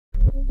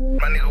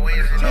My nigga Wiz,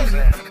 you know what I'm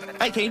saying?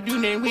 I can't do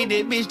nothing with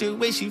that bitch the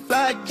way she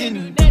fly,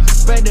 Jenny.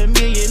 Spread a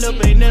million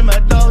up and then my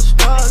dog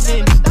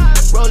starving.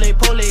 Roll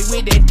pole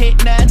with that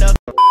take 9 up.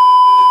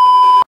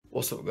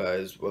 What's up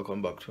guys,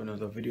 welcome back to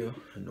another video.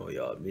 I know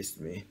y'all missed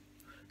me.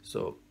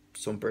 So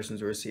some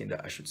persons were saying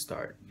that I should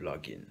start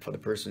vlogging. For the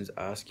persons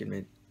asking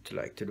me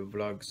to do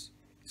vlogs,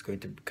 it's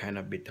going to be kind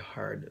of a bit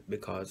hard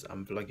because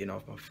I'm vlogging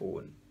off my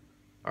phone,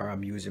 or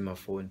I'm using my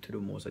phone to do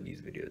most of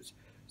these videos.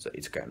 So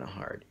it's kind of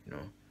hard, you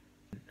know.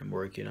 I'm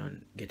working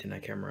on getting a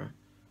camera.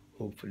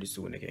 Hopefully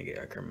soon I can get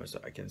a camera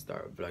so I can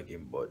start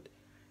vlogging, but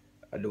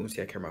I don't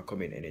see a camera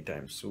coming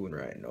anytime soon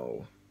right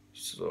now.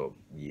 So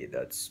yeah,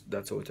 that's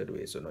out of the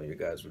way. So now you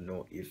guys will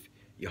know if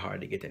you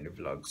hardly get any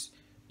vlogs,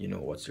 you know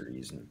what's the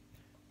reason.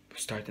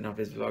 Starting off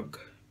this vlog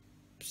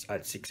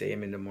at 6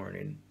 AM in the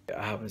morning.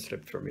 I haven't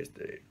slept from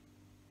yesterday.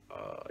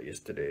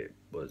 Yesterday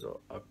was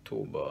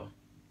October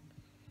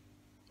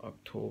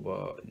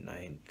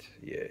 9th,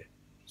 yeah.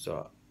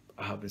 So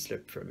I haven't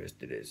slept from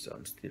yesterday, so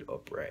I'm still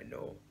up right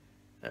now.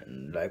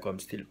 And like I'm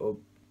still up,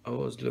 I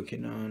was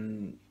looking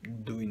on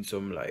doing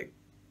some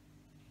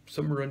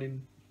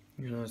running,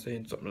 you know what I'm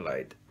saying, something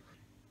light.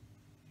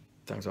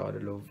 Thanks to all the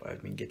love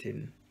I've been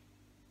getting.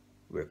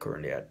 We're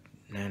currently at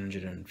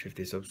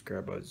 950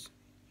 subscribers.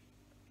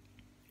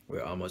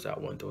 We're almost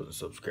at 1,000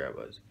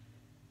 subscribers.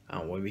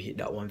 And when we hit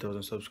that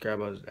 1,000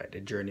 subscribers, like,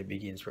 the journey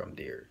begins from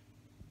there.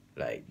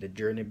 Like, the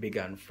journey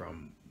began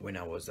from when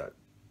I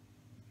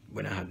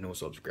had no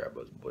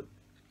subscribers, but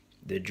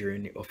the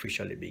journey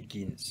officially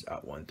begins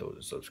at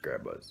 1,000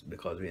 subscribers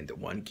because we're in the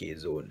 1K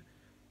zone.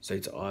 So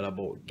it's all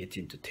about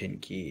getting to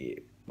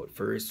 10K, but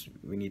first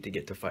we need to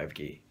get to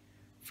 5K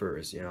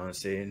first, you know what I'm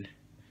saying?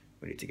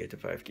 We need to get to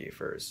 5K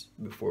first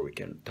before we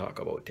can talk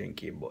about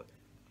 10K. But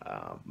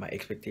my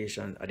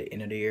expectation at the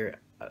end of the year,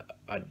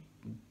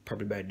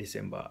 probably by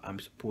December, I'm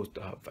supposed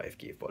to have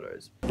 5K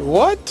followers.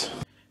 What?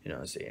 You know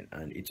what I'm saying?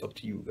 And it's up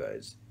to you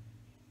guys.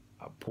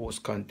 I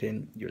post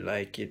content, you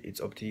like it,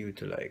 it's up to you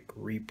to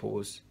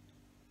repost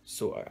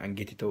and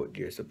get it out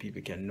there so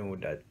people can know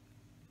that,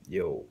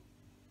 yo,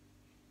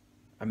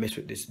 I mess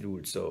with this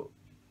dude, so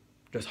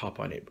just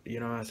hop on it, you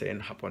know what I'm saying?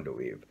 Hop on the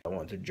wave. I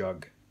want to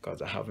jog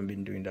because I haven't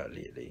been doing that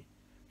lately.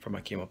 From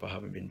I came up, I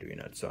haven't been doing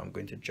that, so I'm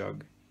going to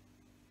jog.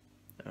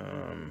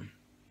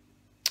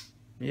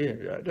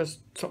 Yeah,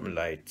 just something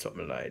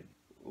light.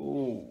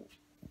 Ooh.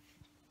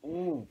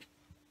 Ooh.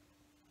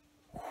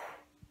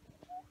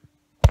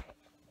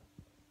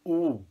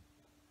 Ooh.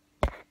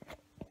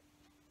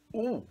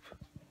 Ooh.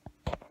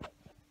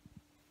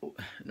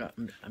 No,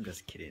 I'm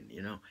just kidding,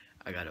 you know.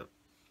 I gotta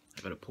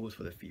pose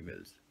for the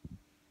females.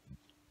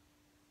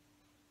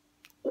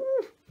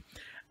 Ooh.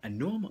 I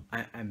know I'm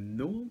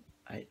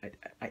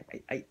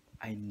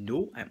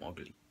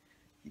ugly.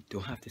 You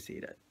don't have to say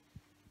that.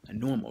 I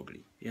know I'm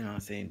ugly. You know what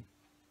I'm saying?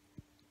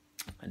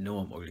 I know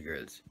I'm ugly,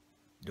 girls.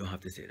 You don't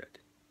have to say that.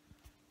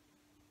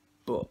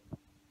 But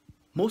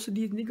most of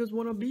these niggas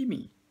wanna be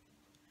me.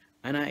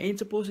 And I ain't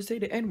supposed to say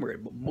the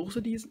N-word, but most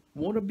of these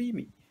wanna be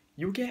me.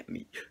 You get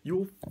me?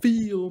 You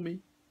feel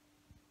me?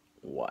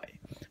 Why?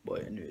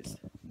 But anyways,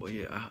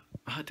 yeah,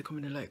 I had to come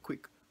in the light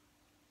quick.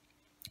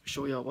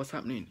 Show y'all what's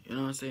happening. You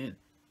know what I'm saying?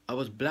 I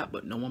was black,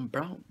 but now I'm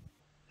brown.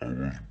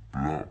 Damn!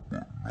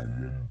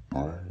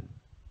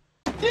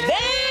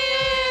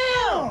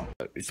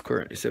 It's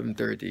currently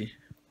 7:30.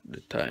 The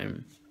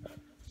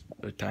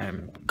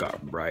time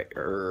got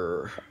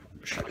brighter.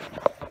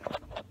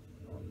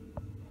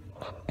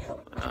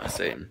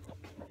 Same.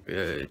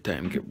 Yeah,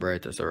 time get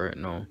brighter. So right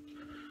now,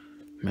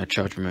 I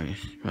charge my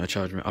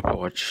Apple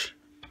Watch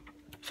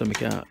so I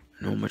can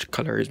know how much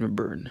calories me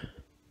burn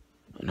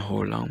and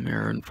how long me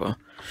run for.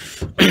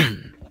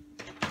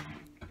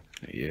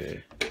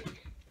 Yeah.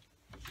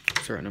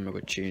 So right now I'm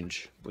gonna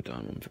change. Put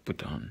on. You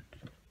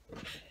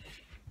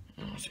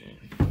know what I'm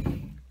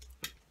saying?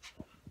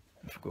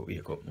 I go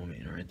wake up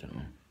moment right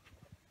now.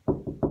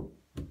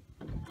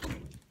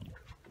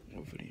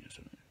 Hopefully that's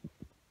enough.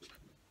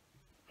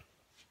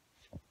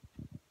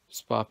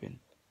 It's popping.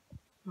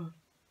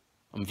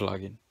 I'm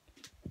vlogging.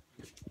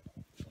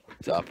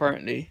 So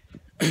apparently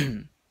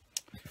we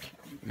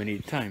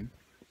need time.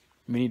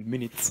 We need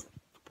minutes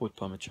to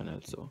put on my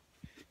channel, so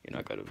you know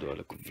I gotta do a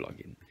little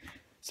vlogging.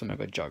 So I'm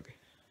gonna jog.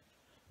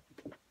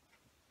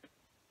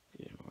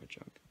 Yeah, I'm gonna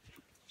jog.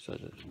 So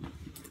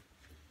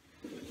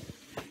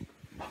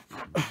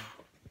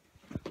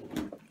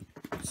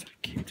I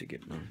came to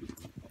get man.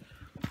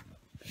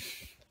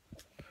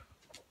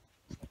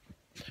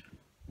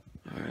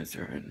 Alright, so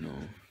right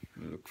now I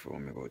look for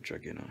me go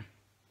jogging now.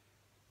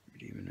 I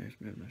don't even know if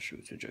I have my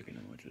shoes are jogging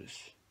now. Watch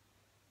this.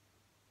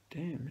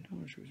 Damn, I don't know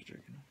my shoes are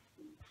jogging now.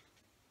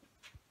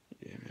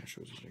 Yeah, my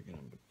shoes are jogging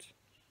now, but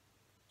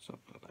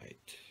something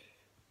light.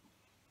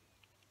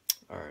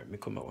 Alright, me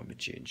come out when me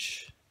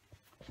change.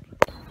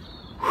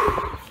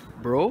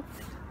 Bro,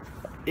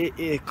 it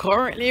is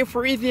currently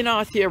freezing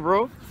out here,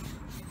 bro.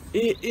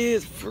 It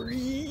is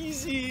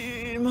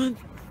freezing, man.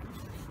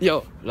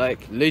 Yo,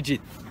 like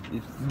legit,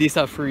 this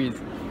a freeze.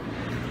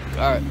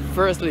 Alright,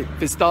 firstly,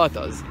 for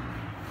starters,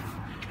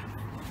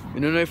 I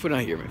don't know if you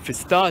not hear me. For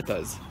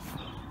starters,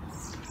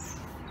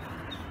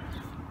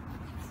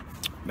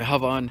 I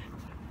have on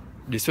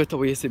the sweater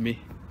where you see me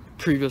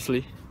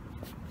previously,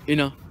 you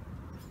know,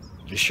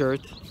 the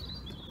shirt.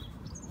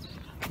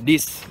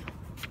 This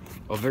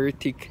are very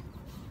thick.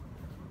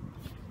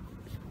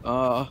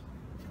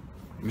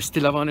 We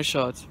still have on the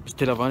shorts, we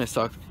still have on the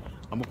socks.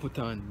 I'm gonna put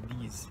on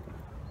these.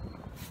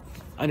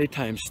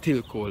 Anytime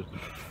still cold.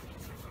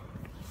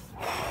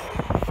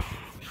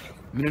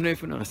 I don't know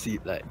if you not see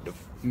it like I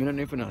don't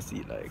know if you not see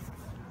it like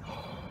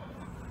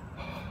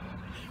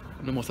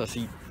I must have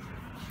seen.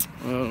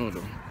 I don't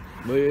know.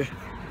 But yeah.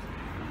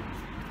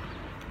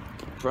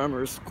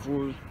 Primary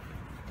school.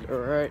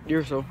 Alright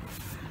there so.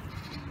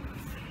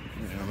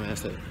 Yeah man, I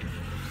said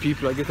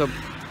people I get up,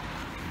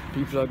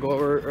 people I go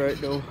over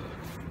right now.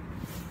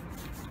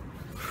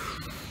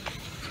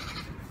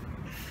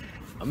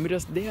 I'm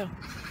just there.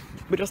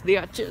 I'm just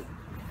there chill.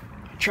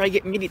 Try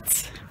get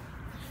minutes.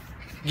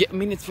 Get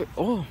minutes for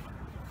oh.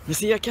 Me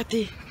see a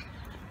catty.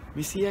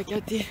 Me see a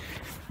catty.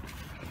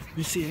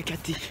 Me see a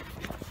catty.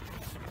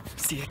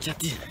 See a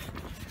catty.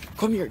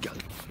 Come here, girl.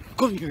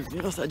 Come here.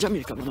 You know, it's a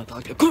Jamaican man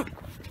talk to you. Come.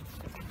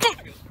 Come.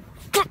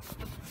 Come.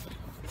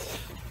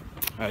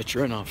 Alright,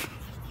 sure enough.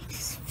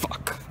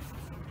 Fuck.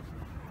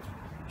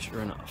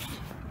 Sure enough.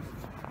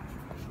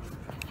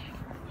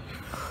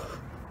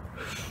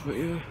 But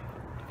yeah.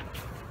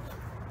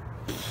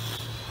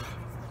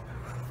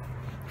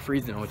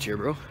 Freezing out here,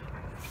 bro.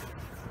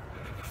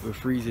 We're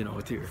freezing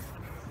out here.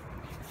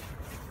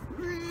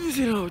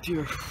 Freezing out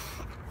here.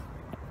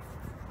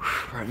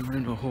 Right, I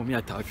don't know how me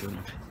I talk to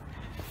them.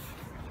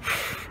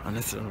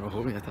 Honestly, I don't know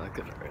how me I talk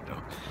to them right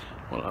now.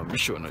 Well, I'm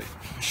showing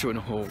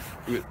you how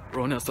we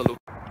run us a look.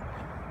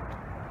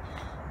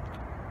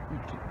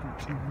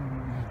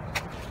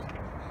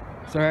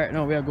 So right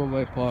now we are going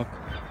by park.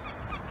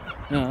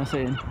 You know what I'm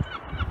saying?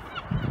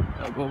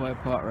 I go by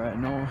park right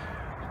now.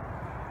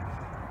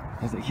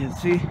 As you can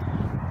see,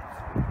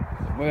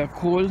 we are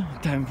cold,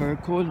 time very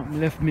cold. I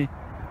left me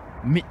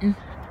mitten,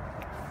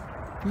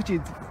 which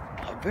is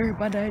a very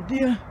bad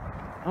idea.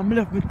 I'm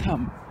left with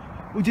Tam,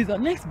 which is the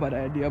next bad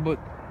idea, but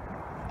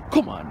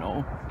come on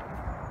now.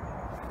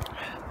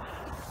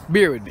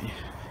 Bear with me.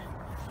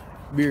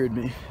 Bear with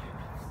me.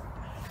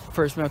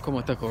 First I come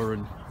attack or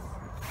run.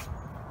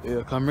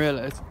 Yeah, come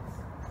realize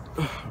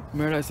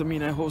I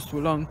mean I host too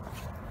long.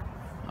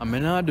 And I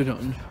not do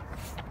nothing.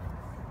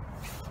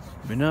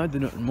 I not do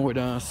nothing more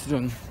than sit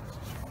down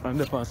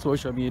and up on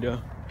social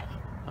media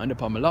and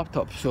up on my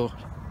laptop, so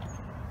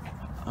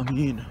I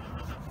mean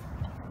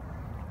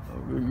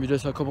we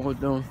just come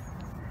out now.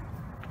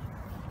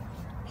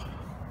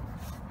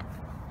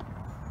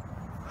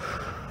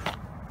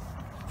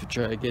 To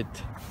try to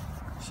get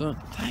some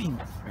time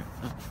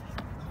right now.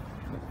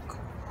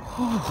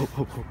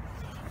 Cold.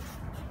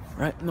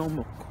 Right now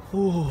I'm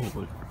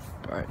cold.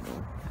 Right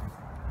now.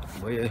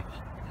 But yeah,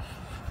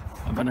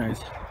 I have a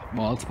nice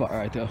ball spot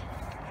right there.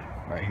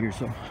 Right here,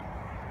 so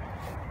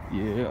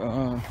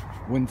yeah,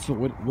 when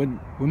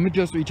we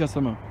just reach a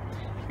summer,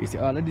 you see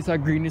all of this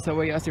greenness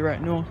away I see right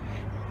now.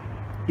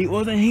 It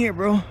wasn't here,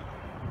 bro.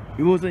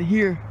 It wasn't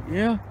here.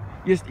 Yeah.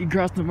 Yes, the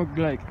grass never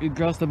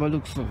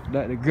looks so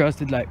like the grass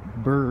did like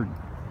burn.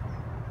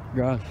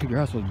 The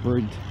grass was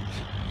burned.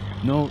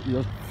 No, it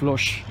was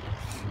flush.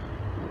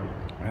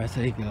 I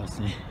say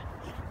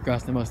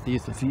grass never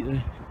stays so see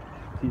there.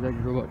 See that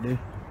robot there.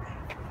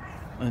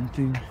 And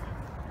thing.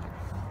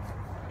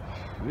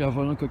 We have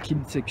a little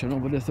kid section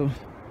over there, so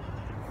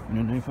I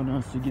don't know if I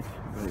know to get,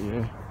 but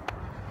yeah.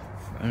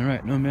 And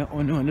right now,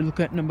 I don't look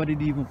at nobody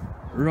to even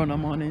run a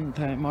morning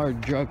time or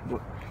jog, but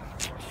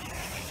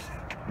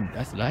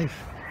that's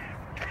life.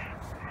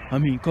 I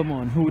mean, come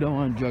on, who don't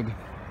want to jog?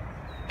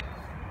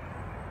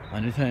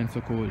 And the time's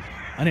so cold.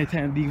 And the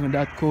time being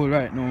that cold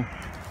right now.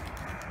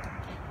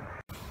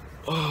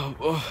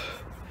 I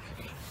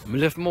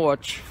left my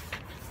watch.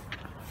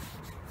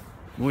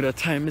 I would have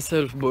time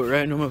myself, but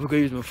right now I'm going to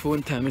use my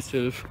phone time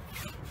myself.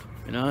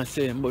 You know what I'm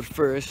saying? But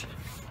first,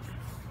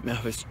 I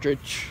have a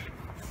stretch.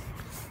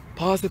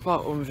 Pause the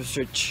part on the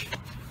stretch.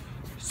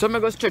 So I'm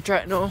going to stretch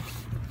right now.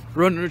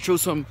 Running through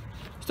some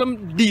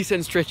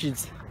decent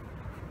stretches.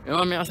 You know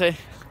what I say?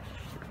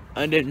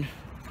 And then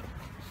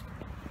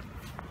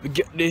we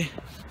get there,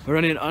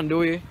 running on the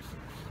way.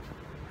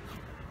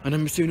 And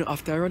I'm seeing it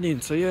after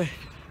running, so yeah.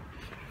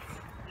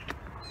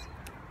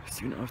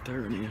 Seeing it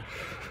after running.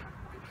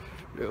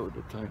 Yo,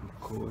 the time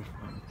cold,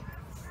 man.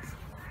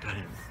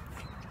 Damn.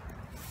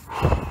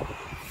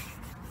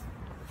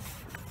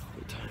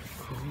 The time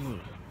cold.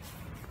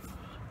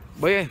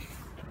 But yeah,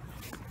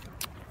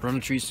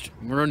 running three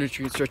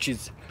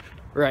stretches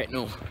right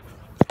now.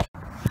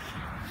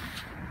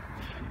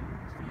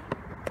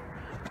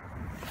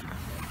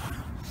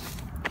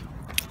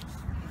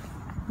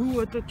 Who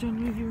are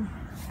touching with you?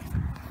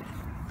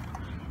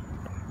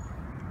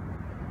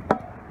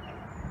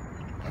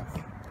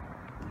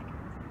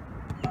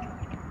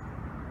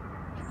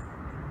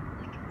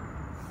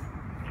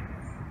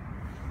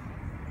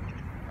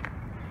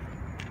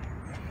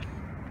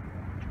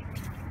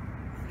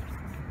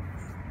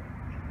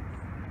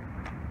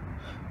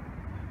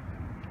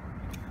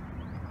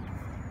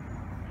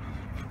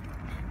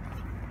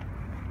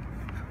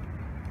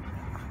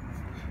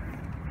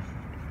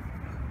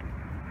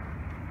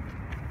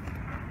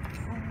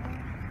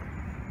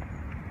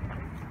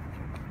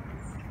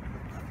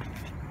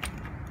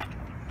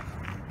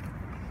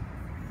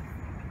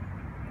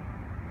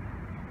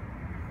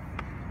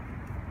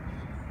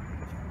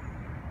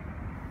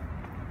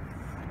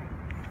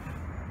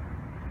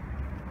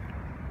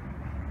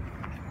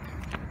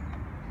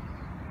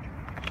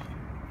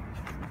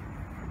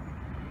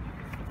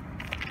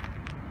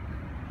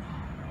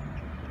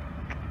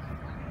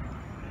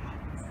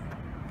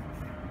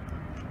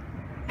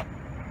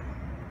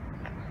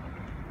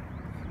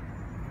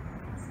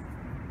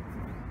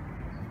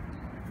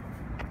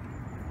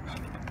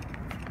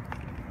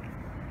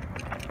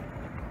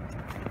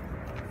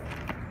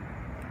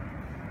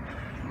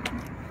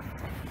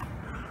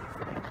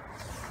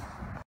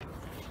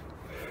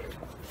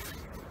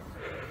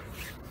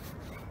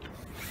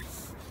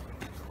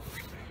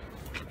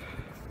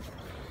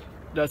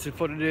 that's it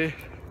for today.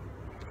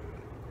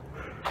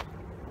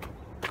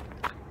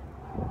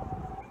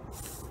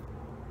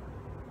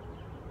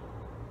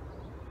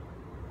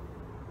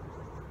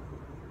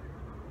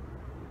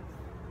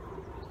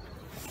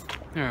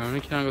 Alright, I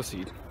can't go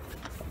see it.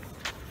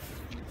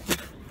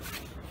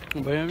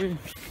 But I mean,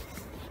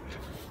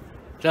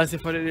 that's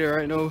it for the day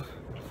right now.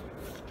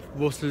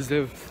 Most of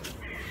them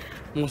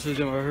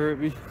are hurt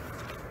me.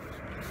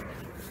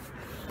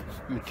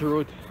 My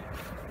throat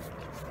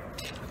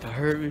that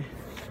hurt me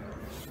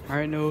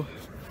right now.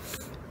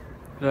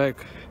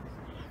 Like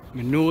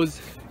my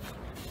nose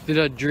did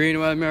a drain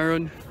while I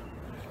run.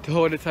 To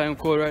hold the time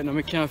cold right now,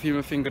 I can't feel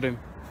my finger them.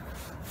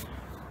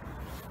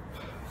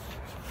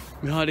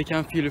 I hardly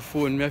can't feel the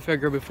phone. I have to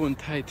grab the phone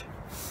tight.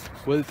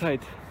 Well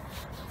tight.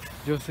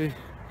 Just say,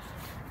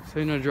 so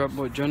you know, drop,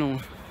 but you know,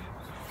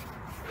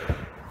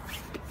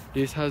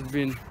 this has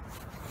been.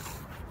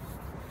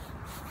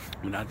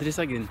 I'm not do this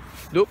again.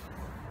 Nope.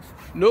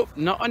 Nope.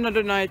 Not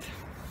another night.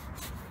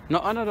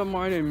 Not another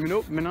morning.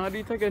 Nope. I'm not do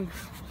it again.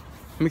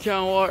 I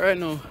can't walk right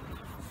now.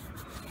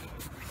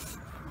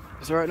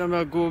 So right now I'm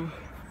gonna go.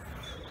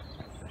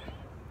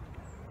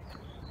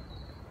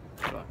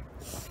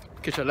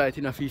 Catch a light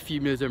in a few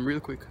females them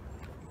real quick.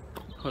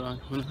 Hold on.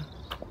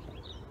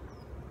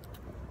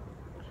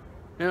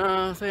 You know what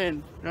I'm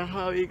saying? That's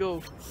how we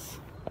go.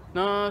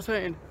 Know what I'm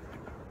saying?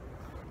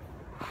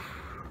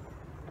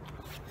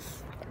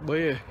 But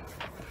yeah,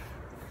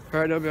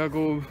 right now I'm gonna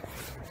go.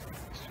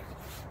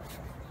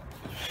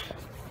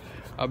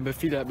 I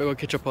feel like I'm gonna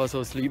catch up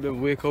also sleep and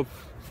wake up.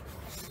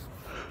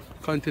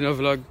 Continue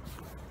vlog.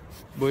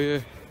 But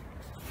yeah.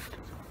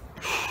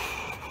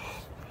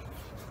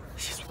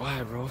 This is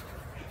wild, bro.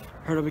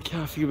 Heard of a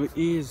can't feel my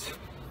ears.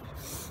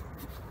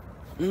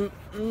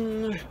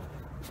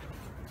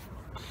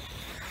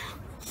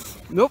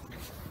 Nope.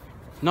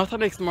 Not the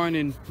next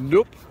morning.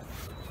 Nope.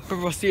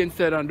 Prefer stay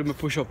instead and do my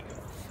push up.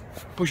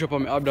 Push up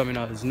on my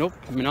abdominals. Nope.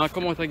 I'm not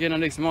come out again the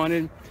next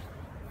morning.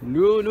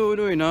 No,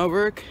 it not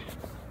work.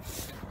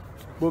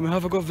 But I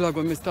have a good vlog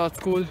when I start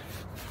school.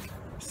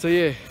 So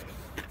yeah.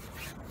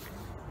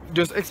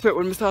 Just expect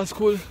when I start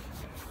school,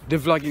 the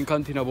vlogging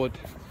continue, but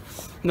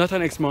not the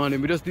next morning.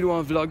 We just do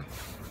one vlog.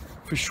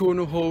 For sure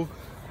know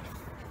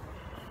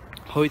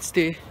how it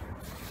stay.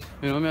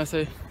 You know what I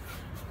say?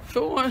 If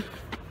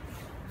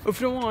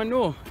you don't want to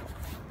know,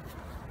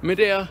 I'm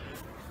there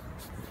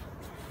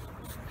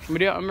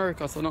in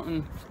America, so nothing.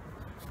 You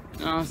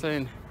know what I'm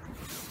saying?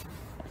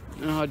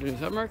 You know how to do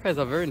this. America is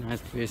a very nice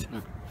place, you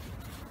know?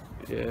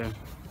 Yeah.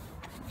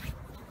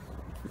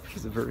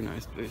 It's a very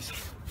nice place.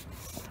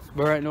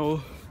 But right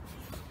now,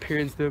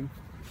 parents them,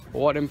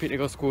 what them pick to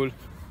go to school.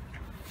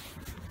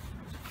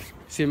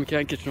 See, I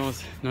can't catch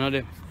nose. None of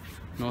them.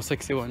 No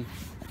sexy one.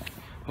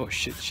 Oh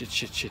shit.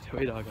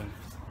 Where dog gone?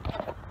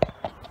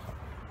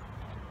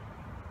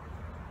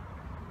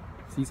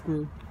 See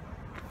squirrel?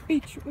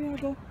 Hey, where you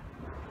go?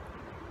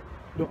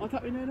 Don't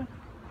attack me now.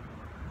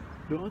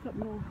 Don't attack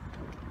me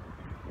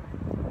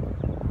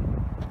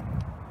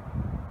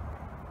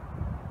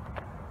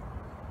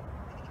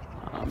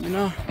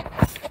now.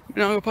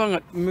 I'm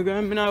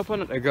not going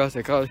to the grass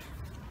because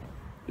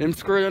them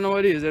squirrels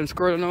nowadays,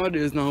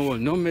 now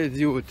one. No meds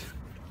youth.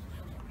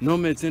 No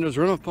meds, they just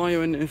run up on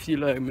you and they feel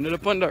like I'm not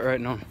upon that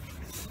right now.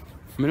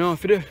 I'm not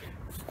for the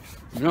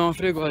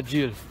go to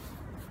jail.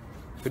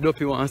 For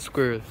dopey one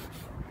squirrel.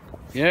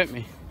 You get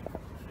me?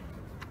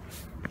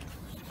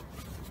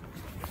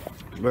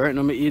 But right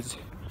now I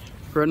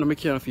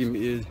can't feel my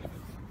ears.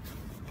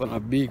 But a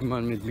big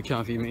man, I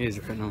can't feel my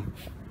ears right now.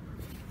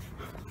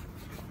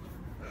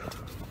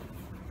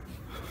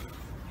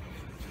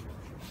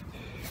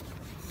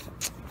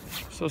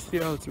 So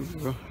stay out too,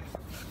 bro.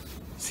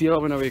 See you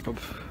when I wake up.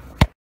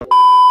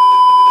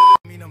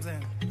 You know what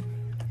I'm saying?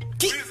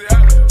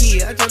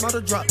 Yeah, I just bought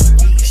a drop.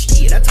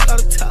 Shit, I took out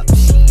the top.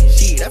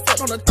 Shit, I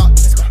fucked on the thought.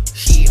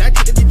 Shit, I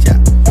took the bitch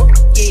out.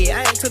 Yeah, I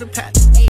ain't to the pat.